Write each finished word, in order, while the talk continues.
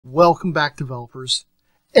Welcome back, developers.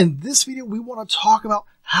 In this video, we want to talk about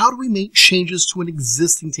how do we make changes to an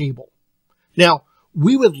existing table. Now,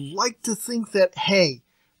 we would like to think that, hey,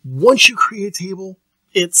 once you create a table,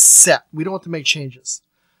 it's set. We don't have to make changes.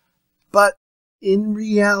 But in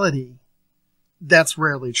reality, that's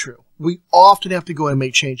rarely true. We often have to go and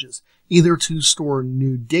make changes, either to store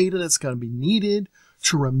new data that's going to be needed,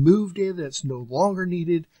 to remove data that's no longer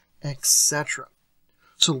needed, etc.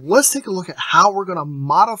 So let's take a look at how we're going to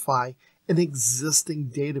modify an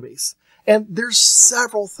existing database. And there's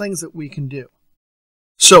several things that we can do.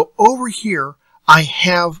 So over here, I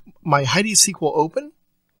have my HeidiSQL open,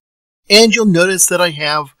 and you'll notice that I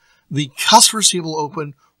have the customers table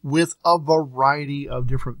open with a variety of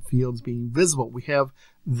different fields being visible. We have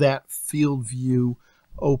that field view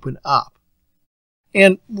open up.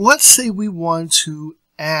 And let's say we want to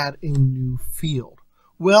add a new field.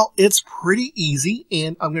 Well, it's pretty easy,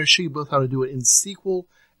 and I'm going to show you both how to do it in SQL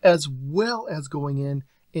as well as going in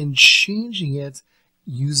and changing it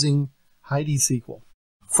using HeidiSQL.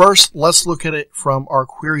 First, let's look at it from our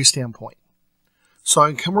query standpoint. So I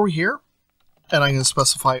can come over here, and I'm going to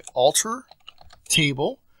specify alter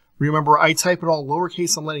table. Remember, I type it all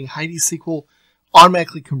lowercase. I'm letting HeidiSQL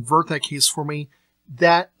automatically convert that case for me.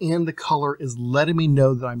 That and the color is letting me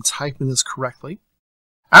know that I'm typing this correctly.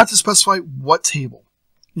 I have to specify what table.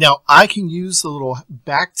 Now, I can use the little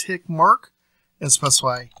backtick mark and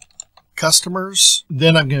specify customers.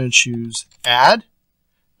 Then I'm going to choose add.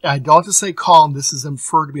 I don't have to say column. This is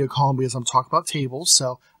inferred to be a column because I'm talking about tables.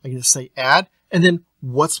 So I'm going to say add, and then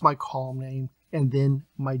what's my column name, and then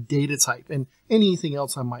my data type, and anything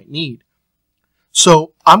else I might need.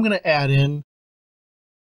 So I'm going to add in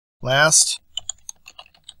last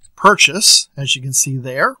purchase, as you can see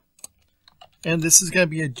there. And this is going to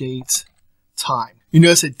be a date time. You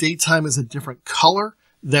notice that date time is a different color.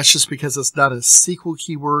 That's just because it's not a SQL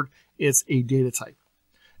keyword, it's a data type.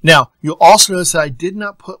 Now, you'll also notice that I did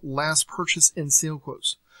not put last purchase in single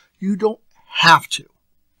quotes. You don't have to.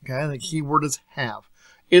 Okay, the keyword is have.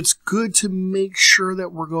 It's good to make sure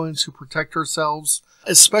that we're going to protect ourselves,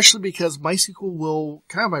 especially because MySQL will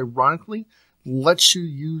kind of ironically let you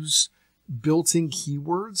use built-in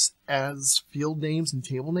keywords as field names and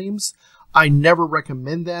table names. I never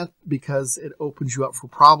recommend that because it opens you up for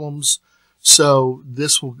problems. So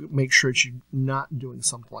this will make sure that you're not doing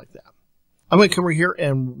something like that. I'm going to come over here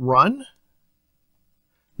and run.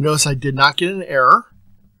 Notice I did not get an error.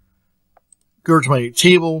 Go to my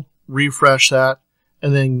table, refresh that,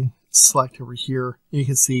 and then select over here. You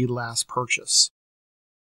can see last purchase.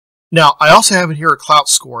 Now, I also have in here a clout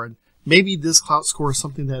score, and maybe this clout score is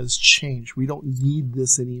something that has changed. We don't need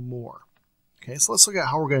this anymore. Okay, so let's look at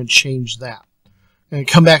how we're going to change that. I'm going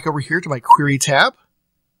to come back over here to my query tab,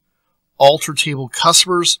 alter table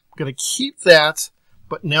customers. I'm going to keep that,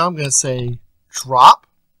 but now I'm going to say drop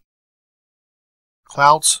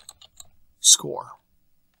clout score.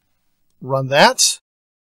 Run that.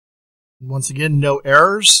 Once again, no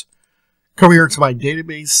errors. Come here to my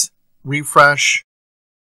database, refresh,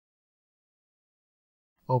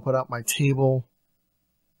 open up my table,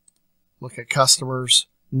 look at customers.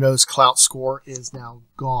 Notice clout score is now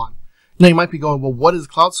gone. Now you might be going, well, what is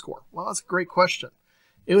clout score? Well, that's a great question.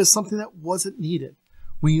 It was something that wasn't needed.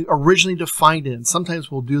 We originally defined it, and sometimes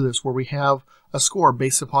we'll do this where we have a score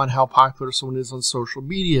based upon how popular someone is on social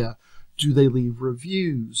media. Do they leave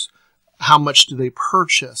reviews? How much do they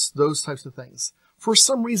purchase? Those types of things. For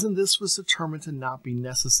some reason, this was determined to not be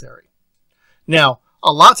necessary. Now,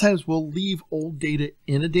 a lot of times we'll leave old data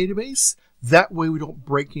in a database. That way we don't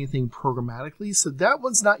break anything programmatically. So that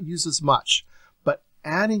one's not used as much. But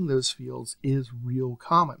adding those fields is real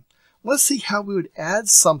common. Let's see how we would add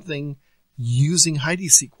something using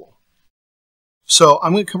HeidiSQL. So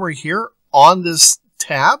I'm going to come right here on this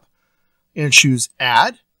tab and choose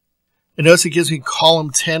add. And notice it gives me column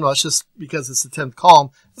 10. Well, that's just because it's the 10th column.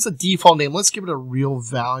 That's a default name. Let's give it a real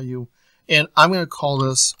value. And I'm going to call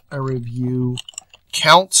this a review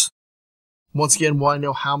count. Once again, want to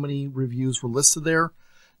know how many reviews were listed there.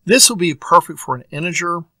 This will be perfect for an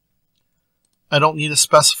integer. I don't need to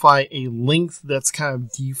specify a length that's kind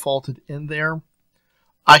of defaulted in there.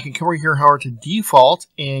 I can come over here, however, to default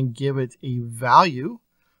and give it a value.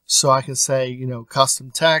 So I can say, you know,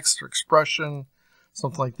 custom text or expression,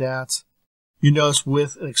 something like that. You notice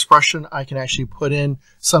with an expression, I can actually put in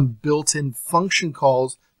some built-in function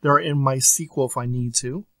calls that are in MySQL if I need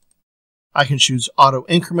to. I can choose auto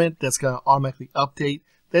increment. That's going to automatically update.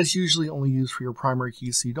 That's usually only used for your primary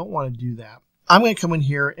key, so you don't want to do that. I'm going to come in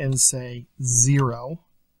here and say 0.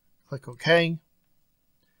 Click OK.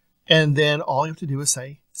 And then all you have to do is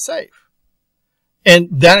say save. And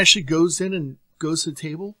that actually goes in and goes to the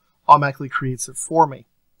table, automatically creates it for me.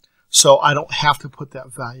 So I don't have to put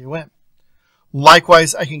that value in.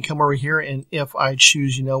 Likewise, I can come over here, and if I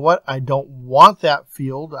choose, you know what, I don't want that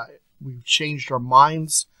field, we've changed our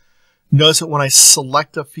minds. Notice that when I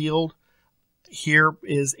select a field, here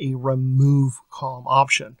is a remove column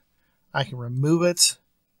option. I can remove it,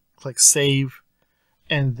 click save,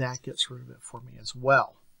 and that gets rid of it for me as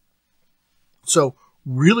well. So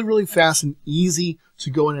really, really fast and easy to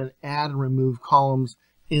go in and add and remove columns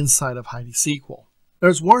inside of HeidiSQL.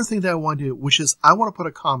 There's one thing that I want to do, which is I want to put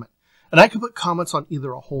a comment. And I can put comments on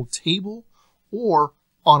either a whole table or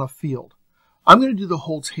on a field. I'm going to do the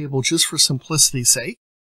whole table just for simplicity's sake.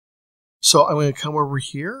 So I'm going to come over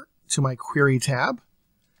here to my query tab.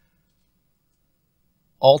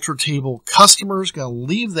 Alter table customers, going to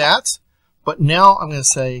leave that. But now I'm going to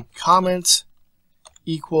say comment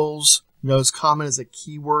equals, notice comment is a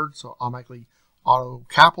keyword, so automatically auto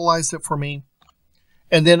capitalized it for me.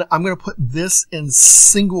 And then I'm going to put this in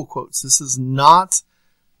single quotes. This is not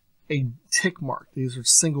a tick mark. These are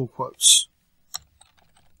single quotes.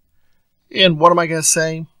 And what am I going to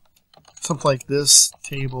say? Something like this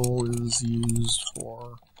table is used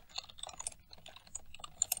for.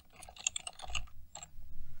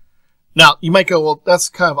 Now, you might go, well, that's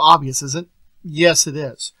kind of obvious, isn't it? Yes, it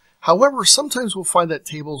is. However, sometimes we'll find that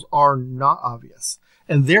tables are not obvious,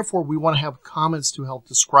 and therefore we want to have comments to help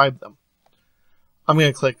describe them. I'm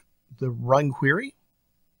going to click the Run Query.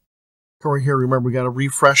 Over here, remember, we got to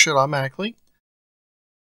refresh it automatically.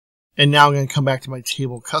 And now I'm going to come back to my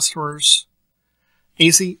table customers. And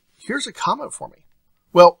you see, here's a comment for me.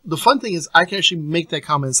 Well, the fun thing is I can actually make that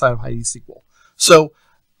comment inside of HeidiSQL. So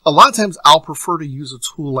a lot of times I'll prefer to use a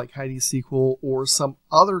tool like HeidiSQL or some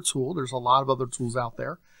other tool. There's a lot of other tools out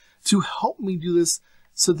there to help me do this.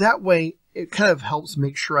 So that way it kind of helps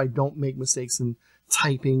make sure I don't make mistakes in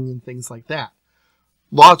typing and things like that.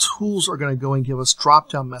 A lot of tools are going to go and give us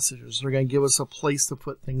drop-down messages. They're going to give us a place to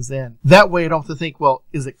put things in. That way I don't have to think, well,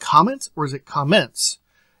 is it comments or is it comments?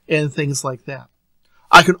 And things like that.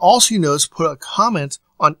 I can also, notice, put a comment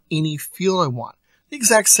on any field I want. The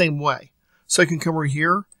exact same way. So I can come over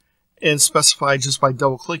here and specify just by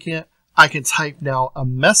double-clicking it. I can type now a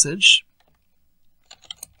message.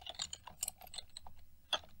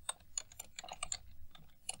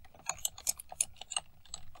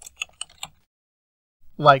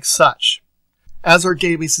 Like such. As our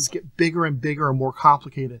databases get bigger and bigger and more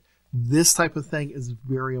complicated, this type of thing is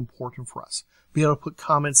very important for us. Being able to put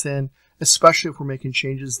comments in, especially if we're making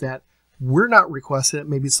changes that we're not requesting,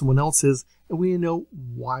 maybe someone else is, and we know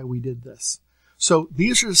why we did this. So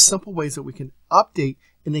these are the simple ways that we can update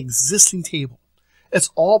an existing table.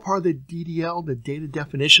 It's all part of the DDL, the data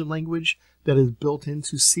definition language that is built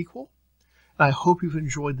into SQL. And I hope you've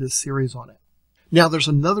enjoyed this series on it. Now there's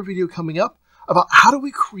another video coming up about how do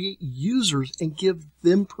we create users and give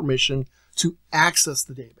them permission to access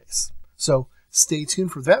the database. So stay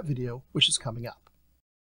tuned for that video, which is coming up.